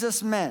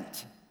Jesus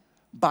meant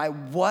by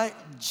what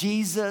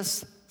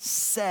Jesus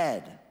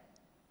said,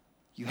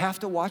 you have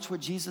to watch what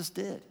Jesus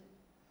did.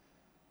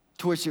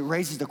 To which it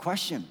raises the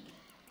question,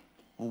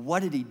 well,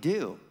 what did he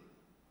do?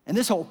 And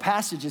this whole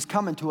passage is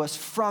coming to us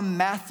from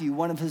Matthew,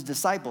 one of his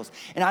disciples.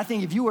 And I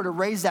think if you were to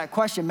raise that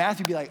question,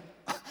 Matthew would be like,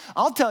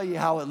 I'll tell you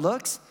how it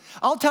looks.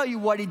 I'll tell you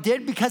what he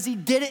did because he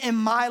did it in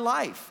my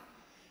life.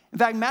 In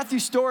fact,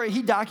 Matthew's story,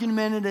 he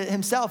documented it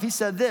himself. He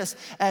said this,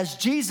 as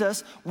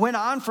Jesus went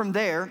on from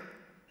there,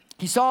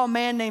 he saw a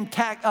man named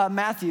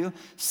Matthew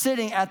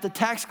sitting at the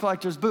tax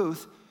collector's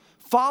booth.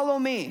 Follow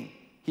me,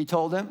 he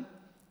told him.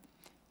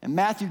 And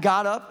Matthew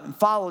got up and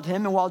followed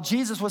him. And while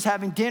Jesus was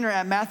having dinner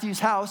at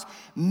Matthew's house,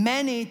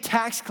 many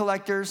tax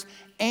collectors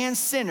and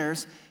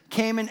sinners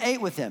came and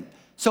ate with him.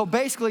 So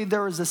basically,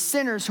 there was the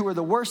sinners who were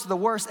the worst of the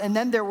worst, and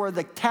then there were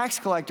the tax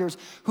collectors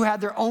who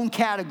had their own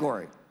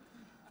category.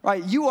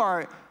 Right? You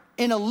are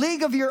in a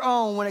league of your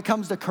own when it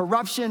comes to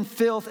corruption,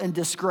 filth, and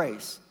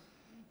disgrace.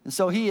 And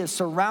so he is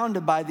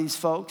surrounded by these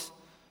folks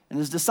and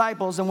his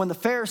disciples. And when the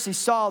Pharisees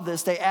saw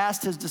this, they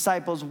asked his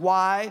disciples,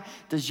 why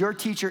does your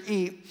teacher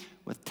eat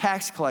with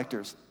tax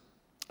collectors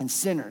and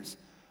sinners?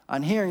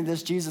 On hearing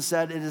this, Jesus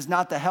said, it is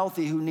not the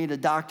healthy who need a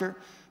doctor,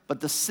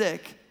 but the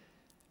sick.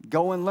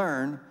 Go and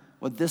learn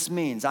what this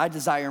means. I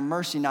desire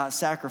mercy, not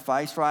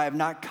sacrifice, for I have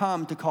not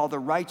come to call the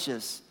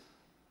righteous,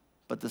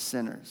 but the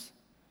sinners.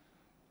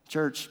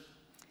 Church,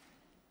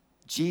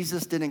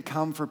 Jesus didn't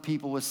come for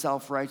people with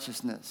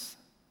self-righteousness.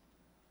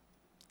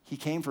 He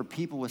came for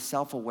people with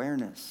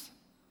self-awareness.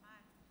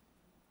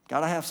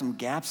 God, I have some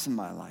gaps in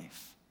my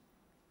life.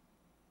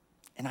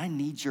 and I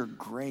need your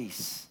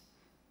grace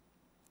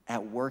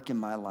at work in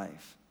my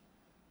life.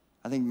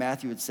 I think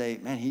Matthew would say,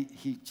 man,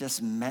 he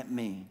just met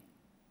me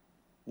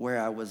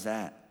where I was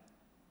at.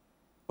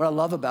 What I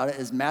love about it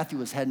is Matthew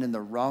was heading in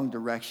the wrong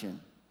direction,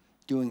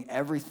 doing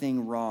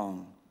everything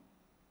wrong,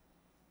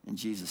 and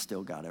Jesus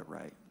still got it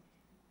right.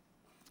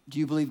 Do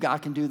you believe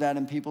God can do that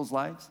in people's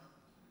lives?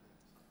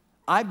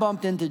 I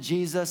bumped into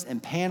Jesus in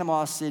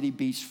Panama City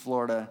Beach,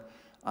 Florida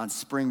on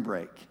spring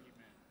break.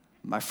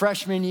 My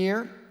freshman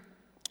year,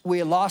 we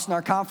had lost in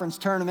our conference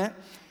tournament,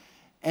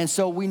 and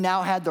so we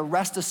now had the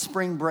rest of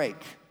spring break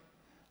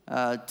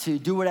to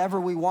do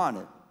whatever we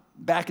wanted.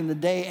 Back in the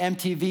day,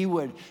 MTV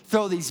would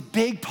throw these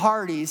big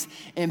parties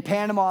in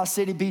Panama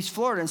City Beach,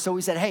 Florida, and so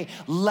we said, hey,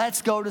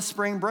 let's go to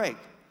spring break.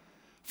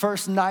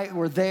 First night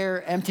we're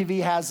there,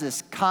 MTV has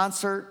this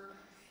concert,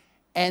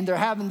 and they're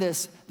having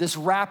this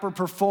rapper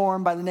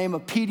perform by the name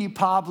of P.D.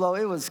 Pablo.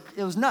 It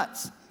was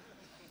nuts.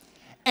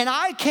 And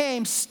I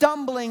came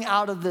stumbling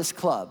out of this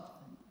club.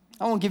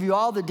 I won't give you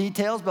all the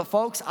details, but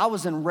folks, I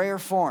was in rare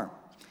form.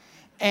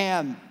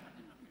 And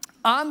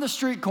on the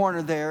street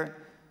corner there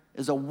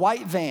is a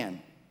white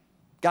van.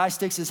 Guy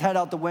sticks his head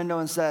out the window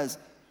and says,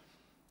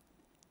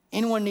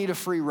 anyone need a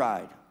free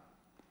ride?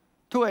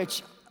 To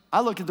which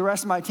I look at the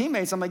rest of my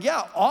teammates. I'm like,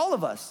 yeah, all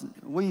of us.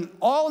 We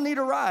all need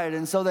a ride.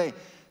 And so they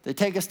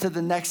take us to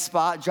the next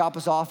spot, drop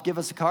us off, give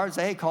us a card,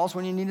 say, hey, call us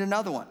when you need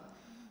another one.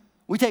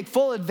 We take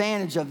full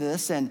advantage of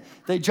this, and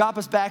they drop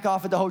us back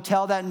off at the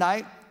hotel that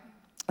night,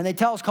 and they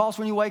tell us, call us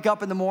when you wake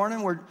up in the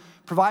morning. We're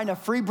providing a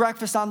free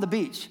breakfast on the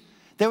beach.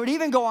 They would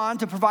even go on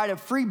to provide a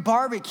free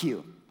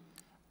barbecue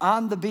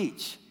on the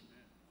beach.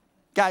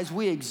 Guys,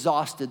 we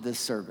exhausted this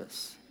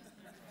service.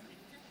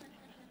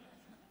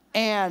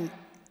 And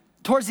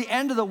towards the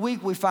end of the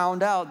week, we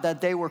found out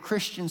that they were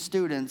Christian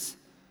students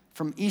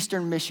from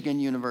Eastern Michigan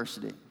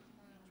University.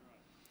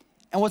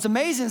 And what's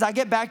amazing is I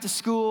get back to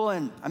school,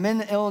 and I'm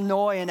in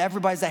Illinois, and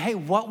everybody's like, hey,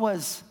 what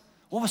was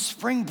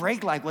spring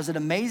break like? Was it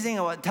amazing?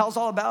 Tell us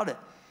all about it.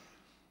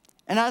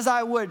 And as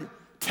I would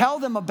tell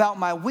them about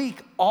my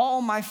week,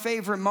 all my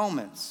favorite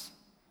moments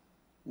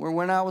were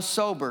when I was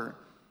sober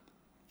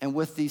and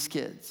with these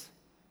kids.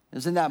 It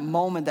was in that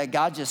moment that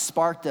God just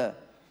sparked a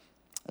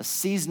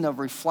season of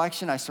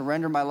reflection. I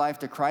surrendered my life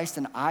to Christ,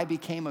 and I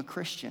became a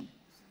Christian.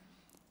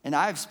 And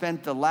I've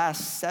spent the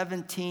last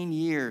 17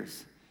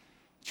 years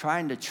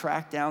trying to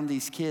track down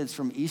these kids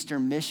from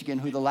Eastern Michigan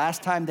who the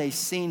last time they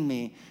seen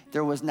me,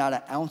 there was not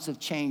an ounce of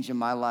change in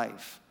my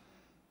life.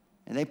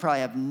 And they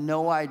probably have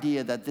no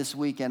idea that this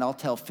weekend I'll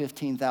tell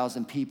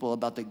 15,000 people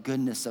about the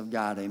goodness of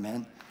God,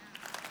 amen?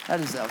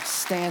 That is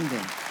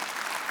outstanding.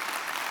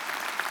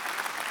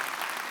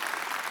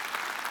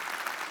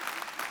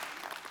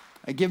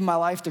 I give my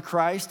life to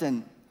Christ,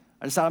 and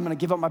I decided I'm gonna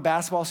give up my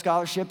basketball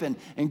scholarship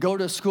and go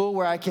to a school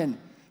where I can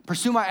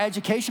pursue my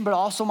education, but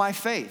also my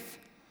faith.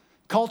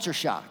 Culture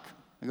shock.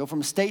 I go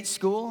from a state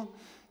school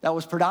that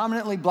was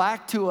predominantly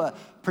black to a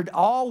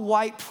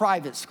all-white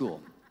private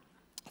school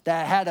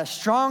that had a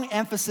strong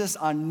emphasis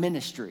on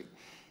ministry.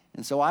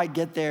 And so I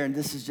get there, and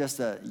this is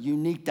just a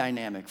unique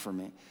dynamic for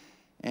me.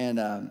 And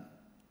I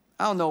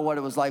don't know what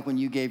it was like when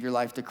you gave your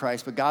life to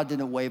Christ, but God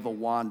didn't wave a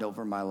wand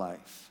over my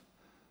life.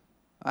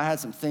 I had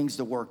some things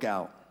to work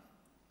out.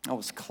 I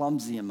was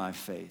clumsy in my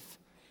faith,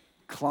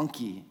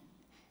 clunky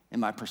in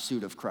my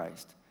pursuit of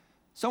Christ.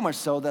 So much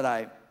so that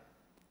I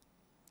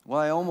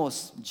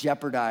almost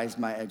jeopardized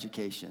my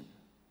education.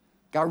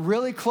 Got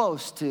really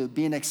close to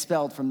being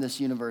expelled from this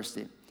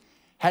university,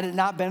 had it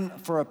not been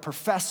for a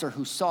professor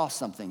who saw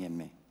something in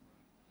me.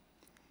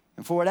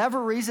 And for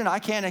whatever reason, I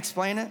can't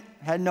explain it,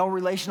 had no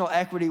relational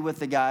equity with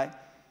the guy,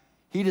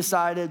 he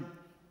decided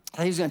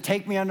that he was gonna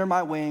take me under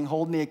my wing,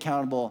 hold me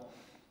accountable,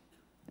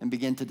 and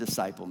begin to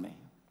disciple me.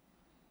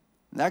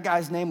 And that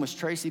guy's name was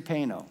Tracy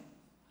Payno.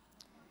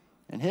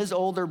 And his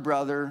older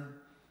brother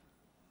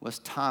was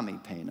Tommy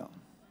Payno.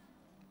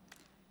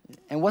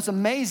 And what's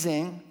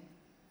amazing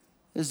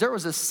is there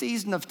was a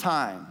season of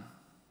time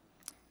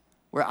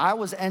where I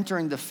was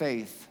entering the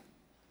faith.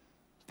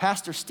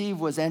 Pastor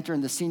Steve was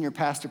entering the senior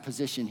pastor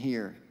position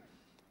here,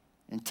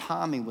 and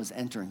Tommy was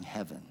entering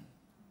heaven.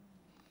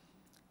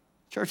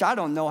 Church, I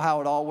don't know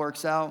how it all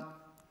works out,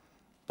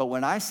 but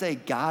when I say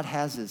God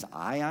has his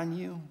eye on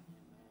you,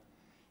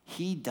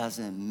 he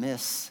doesn't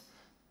miss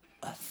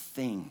a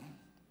thing.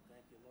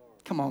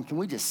 Come on, can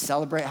we just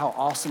celebrate how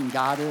awesome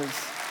God is?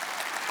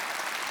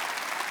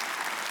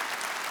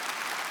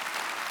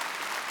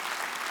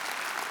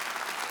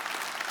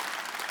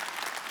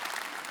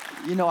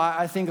 You know,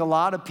 I think a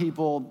lot of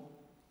people,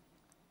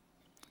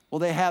 well,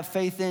 they have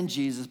faith in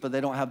Jesus, but they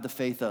don't have the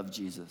faith of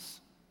Jesus.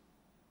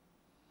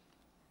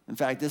 In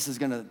fact, this is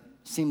going to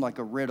seem like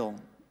a riddle,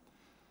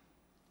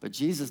 but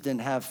Jesus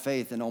didn't have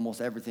faith in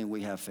almost everything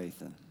we have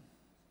faith in,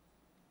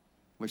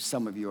 which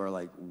some of you are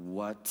like,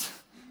 what?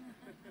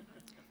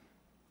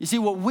 You see,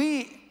 what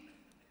we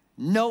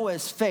know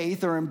as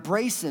faith or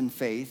embrace in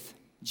faith,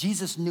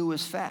 Jesus knew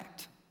as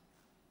fact.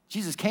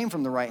 Jesus came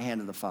from the right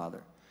hand of the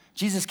Father.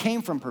 Jesus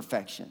came from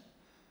perfection.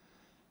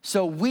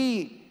 So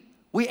we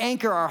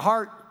anchor our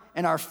heart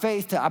and our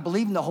faith to, I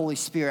believe in the Holy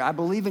Spirit, I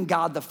believe in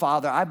God the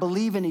Father, I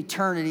believe in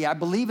eternity, I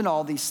believe in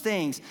all these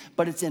things,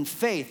 but it's in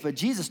faith. But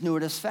Jesus knew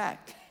it as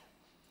fact.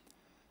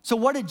 So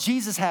what did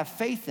Jesus have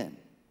faith in?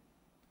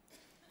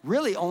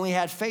 Really only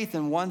had faith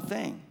in one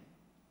thing.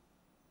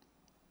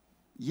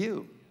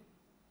 You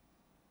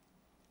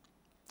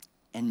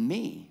and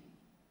me.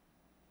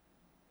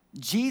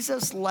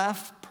 Jesus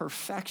left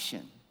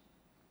perfection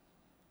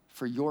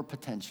for your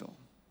potential.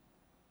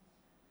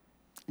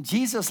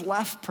 Jesus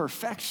left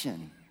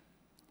perfection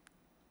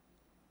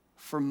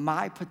for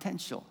my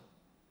potential.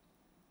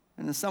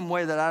 And in some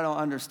way that I don't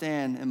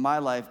understand in my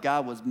life,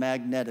 God was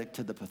magnetic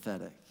to the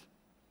pathetic.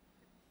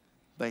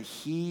 But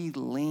he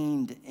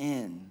leaned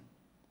in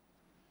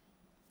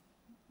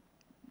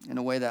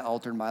a way that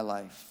altered my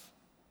life.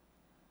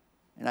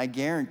 And I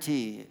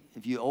guarantee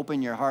if you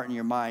open your heart and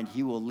your mind,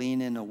 he will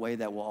lean in a way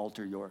that will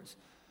alter yours.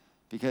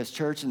 Because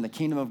church, in the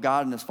kingdom of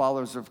God and as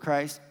followers of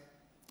Christ,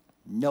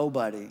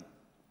 nobody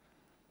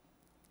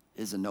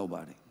is a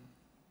nobody.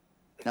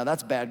 Now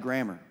that's bad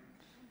grammar,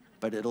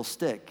 but it'll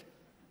stick.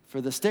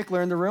 For the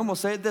stickler in the room, we'll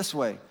say it this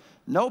way.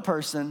 No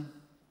person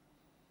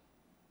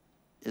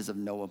is of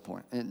no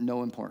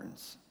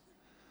importance.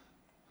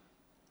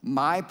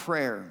 My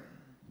prayer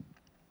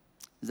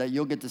is that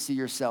you'll get to see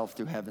yourself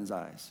through heaven's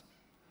eyes.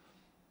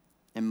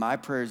 And my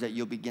prayer is that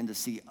you'll begin to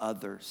see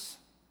others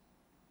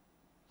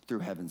through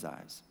heaven's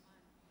eyes.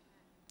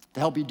 To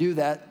help you do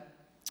that,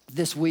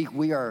 this week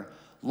we are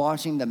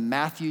launching the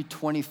Matthew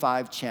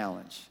 25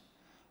 challenge.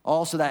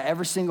 Also that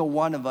every single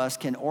one of us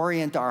can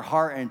orient our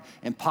heart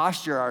and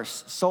posture our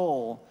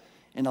soul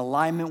in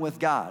alignment with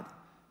God.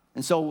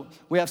 And so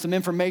we have some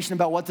information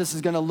about what this is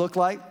going to look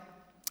like.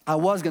 I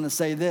was going to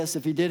say this,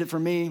 if he did it for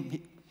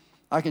me,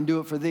 I can do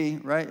it for thee,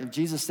 right? If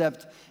Jesus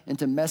stepped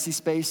into messy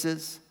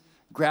spaces,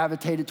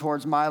 gravitated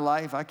towards my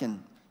life, I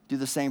can do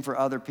the same for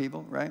other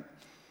people, right?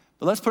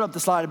 But let's put up the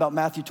slide about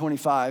Matthew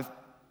 25.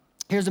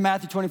 Here's the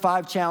Matthew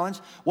 25 challenge.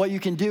 What you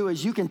can do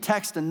is you can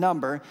text a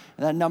number,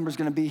 and that number is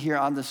going to be here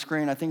on the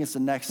screen. I think it's the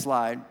next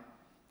slide.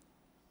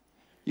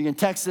 You can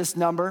text this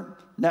number,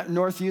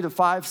 Northview, to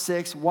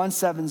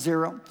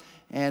 56170.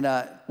 And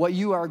what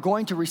you are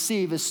going to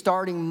receive is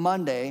starting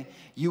Monday,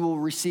 you will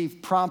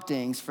receive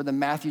promptings for the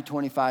Matthew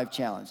 25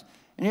 challenge.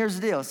 And here's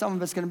the deal. Some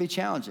of it's going to be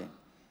challenging.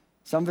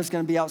 Some of it's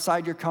going to be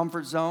outside your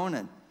comfort zone,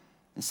 and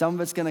some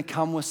of it's going to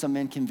come with some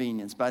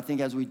inconvenience. But I think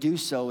as we do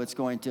so, it's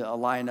going to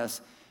align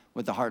us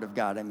with the heart of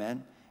God,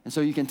 amen? And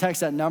so you can text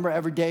that number.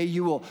 Every day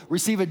you will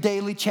receive a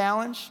daily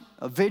challenge,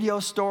 a video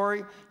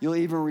story. You'll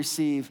even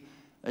receive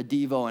a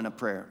devo and a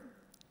prayer.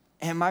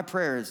 And my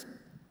prayer is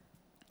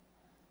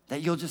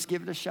that you'll just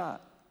give it a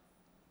shot.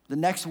 The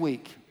next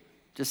week,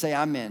 just say,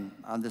 I'm in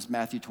on this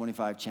Matthew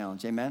 25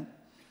 challenge, amen?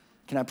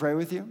 Can I pray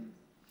with you?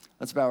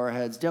 Let's bow our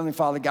heads. Dear Heavenly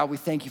Father, God, we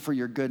thank you for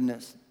your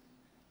goodness.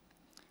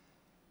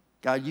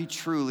 God, you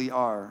truly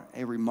are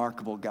a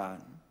remarkable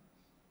God.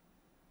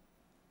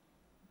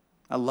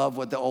 I love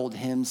what the old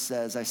hymn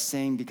says. I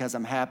sing because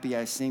I'm happy.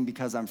 I sing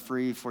because I'm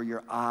free. For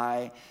your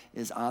eye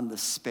is on the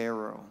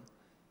sparrow,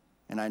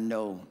 and I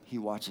know he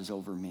watches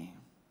over me.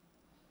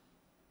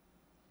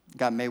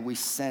 God, may we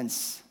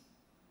sense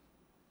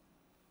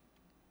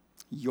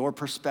your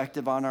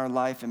perspective on our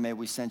life, and may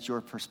we sense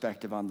your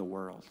perspective on the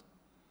world.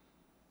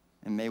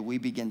 And may we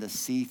begin to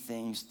see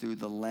things through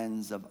the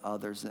lens of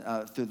others,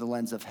 through the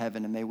lens of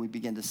heaven, and may we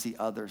begin to see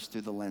others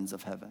through the lens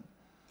of heaven.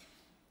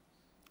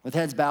 With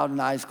heads bowed and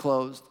eyes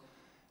closed,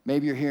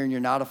 maybe you're here and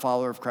you're not a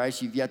follower of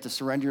Christ. You've yet to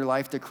surrender your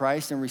life to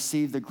Christ and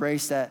receive the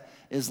grace that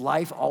is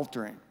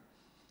life-altering.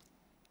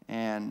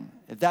 And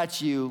if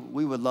that's you,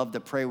 we would love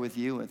to pray with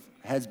you with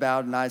heads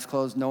bowed and eyes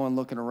closed, no one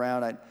looking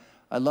around.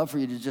 I'd love for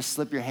you to just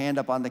slip your hand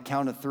up on the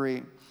count of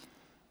 3.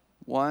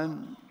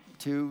 1,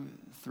 2,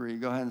 3.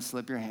 Go ahead and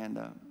slip your hand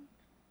up.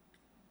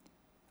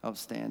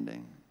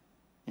 Outstanding.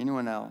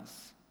 Anyone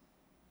else?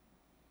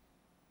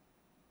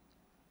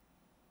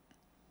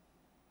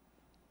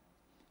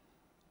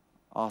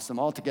 Awesome.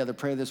 All together,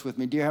 pray this with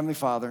me. Dear Heavenly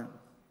Father,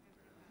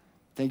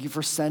 thank you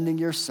for sending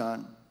your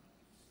Son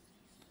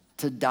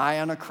to die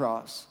on a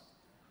cross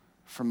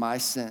for my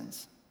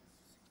sins.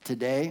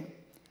 Today,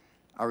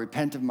 I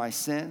repent of my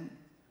sin.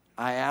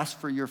 I ask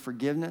for your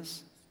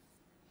forgiveness,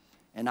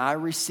 and I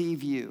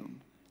receive you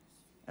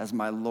as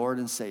my Lord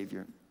and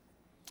Savior.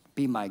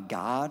 Be my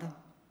God,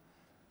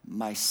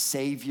 my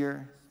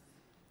Savior,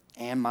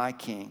 and my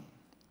King.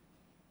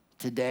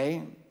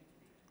 Today,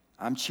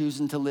 I'm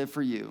choosing to live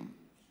for you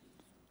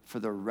for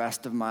the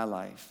rest of my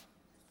life.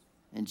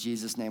 In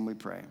Jesus' name we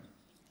pray.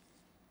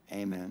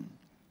 Amen.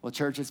 Well,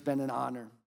 church, it's been an honor.